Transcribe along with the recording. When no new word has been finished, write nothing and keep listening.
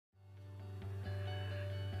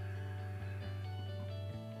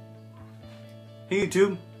Hey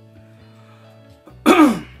YouTube,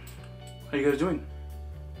 how you guys doing?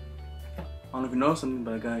 I don't know if you know something,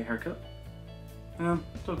 but I got a haircut.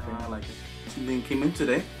 It's okay, I like it. Something came in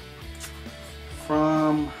today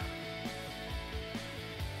from,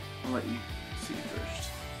 I'll let you see first.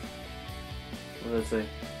 What does it say?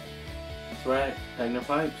 That's right, Dagner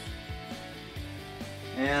pipes.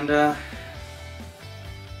 And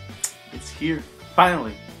it's here,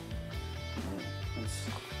 finally. Let's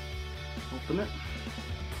open it.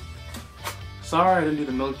 Sorry I didn't do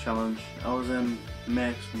the milk challenge. I was in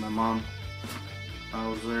Mex with my mom. I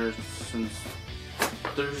was there since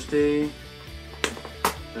Tuesday,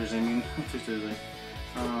 Tuesday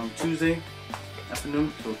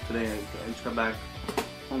afternoon. So today I just got back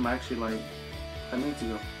home actually like 5 minutes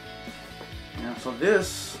ago. Yeah, so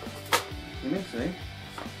this came in today.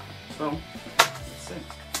 So let's see.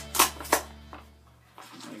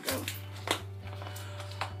 There you go.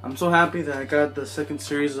 I'm so happy that I got the second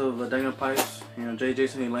series of the Dagner pipes. You know,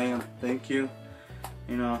 Jason Elaine, thank you.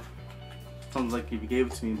 You know, sounds like if you gave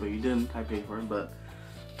it to me, but you didn't. I paid for it, but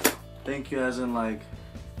thank you, as in like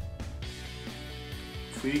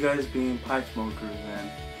for you guys being pipe smokers and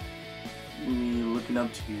me looking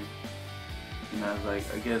up to you. And I was like,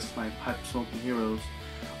 I guess my pipe smoking heroes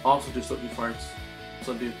also do silky farts.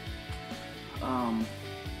 So dude,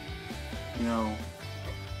 you know,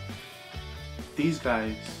 these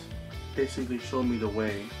guys basically showed me the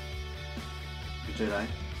way. The Jedi.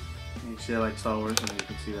 You see that like Star Wars, and you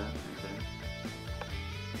can see that right there.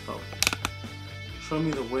 So, show me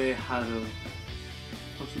the way how to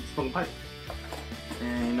smoke a pipe.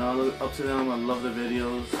 And you know, I look up to them. I love their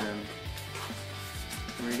videos, and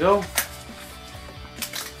here we go.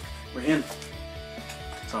 We're in.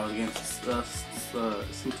 So again,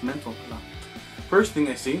 sentimental. First thing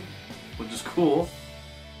I see, which is cool,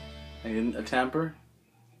 and a tamper,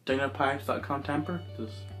 DagnerPipes.com tamper.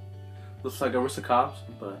 Just looks like a Arista Cops,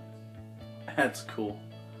 but that's cool.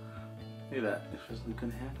 Look at that. It's just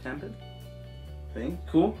looking tampered thing.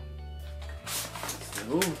 Cool.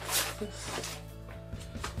 Ooh, what's this?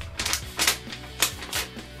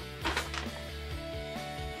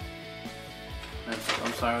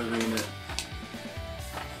 I'm sorry I was reading it.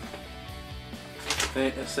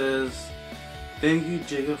 It says, "Thank you,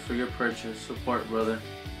 Jacob, for your purchase. Support, brother.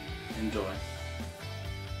 Enjoy."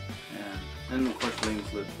 Yeah, and of course,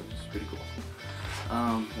 links lips, which is pretty cool.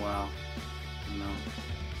 Wow. No,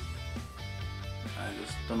 I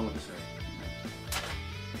just don't know what to say.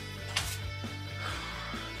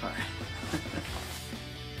 Alright.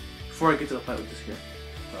 Before I get to the pipe with this here.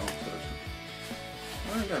 Oh,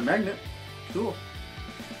 I got a magnet. Cool.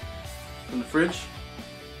 From the fridge.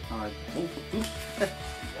 Alright. Oops.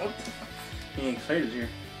 Getting excited here.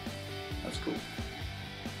 That's cool.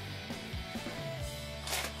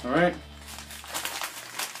 Alright.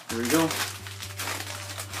 Here we go.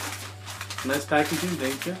 Nice packaging,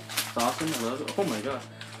 thank you. It's awesome, I love it. Oh my god.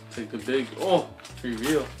 Take the big,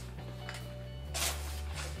 reveal.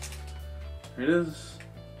 Here it is.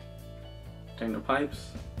 Dagner pipes.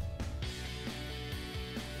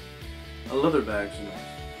 A leather bag's nice.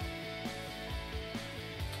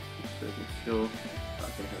 So you can feel. Okay,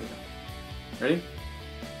 here we go. Ready?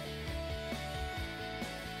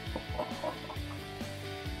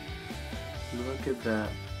 Look at that.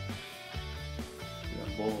 That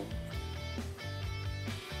bowl.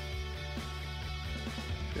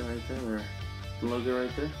 See right there, or the logo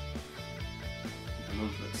right there? I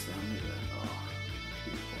love that sound. Look at that. Oh,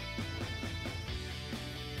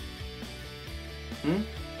 beautiful.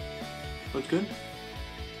 Looks good?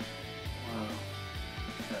 Wow.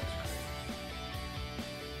 That's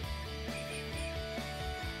great.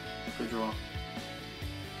 Good draw.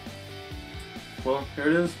 Well, here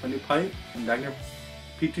it is, my new pipe from Dagner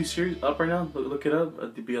P2 series, up right now. Look it up.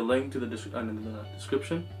 There'll be a link to the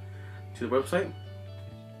description to the website.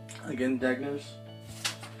 Again, Dagners,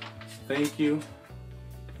 thank you,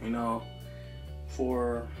 you know,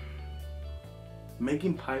 for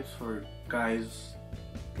making pipes for guys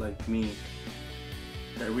like me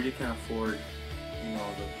that really can't afford, you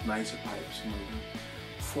know, the nicer pipes, you know,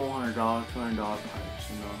 $400, $200 pipes,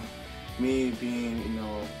 you know. Me being, you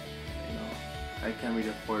know, I can't really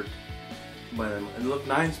afford to buy them. It look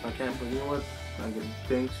nice, but I can't. But you know what? I get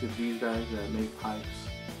thanks to these guys that make pipes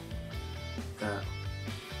that,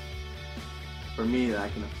 for me, that I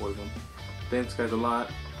can afford them. Thanks guys a lot.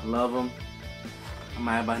 I love them. I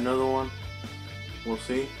might buy another one. We'll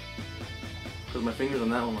see. Put my fingers on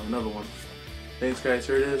that one, another one. Thanks guys.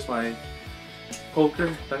 Here it is, my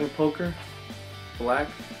poker, Dagner poker, black.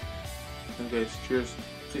 Okay, guys, cheers.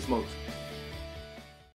 See smokes.